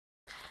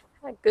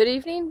Good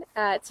evening.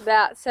 It's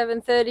about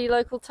 7:30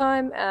 local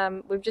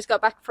time. We've just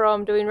got back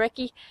from doing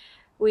recce.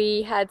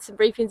 We had some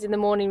briefings in the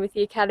morning with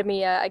the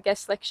Academy, a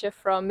guest lecture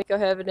from Mikko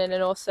Hirvonen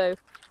and also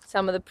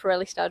some of the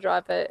Rally Star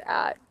driver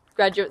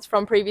graduates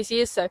from previous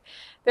years. So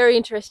very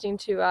interesting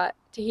to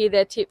hear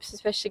their tips,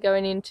 especially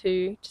going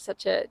into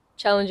such a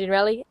challenging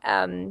rally.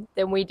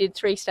 Then we did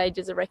 3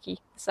 stages of recce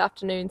this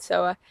afternoon.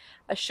 So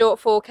a short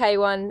 4K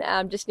one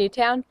just near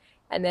town,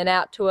 and then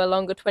out to a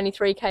longer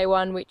 23K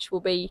one, which will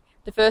be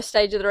the first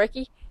stage of the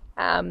recce.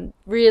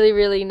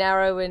 Really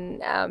narrow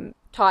and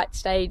tight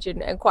stage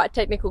and quite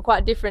technical,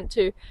 quite different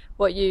to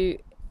what you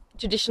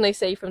traditionally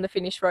see from the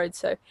finished road.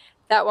 So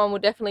that one will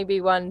definitely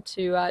be one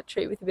to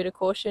treat with a bit of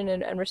caution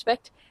and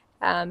respect.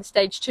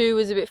 Stage 2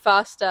 was a bit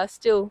faster,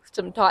 still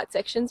some tight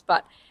sections,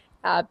 but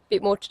a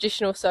bit more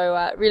traditional.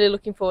 So really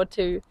looking forward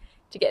to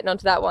getting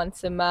onto that one.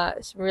 Some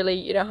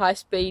really high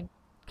speed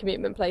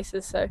commitment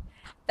places. So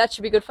that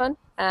should be good fun.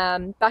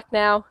 Back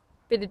now,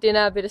 bit of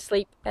dinner, a bit of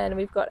sleep, and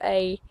we've got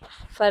a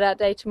flat out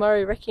day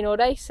tomorrow, recceing all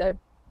day. So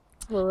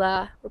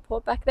we'll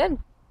report back then.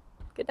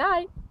 Good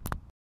night.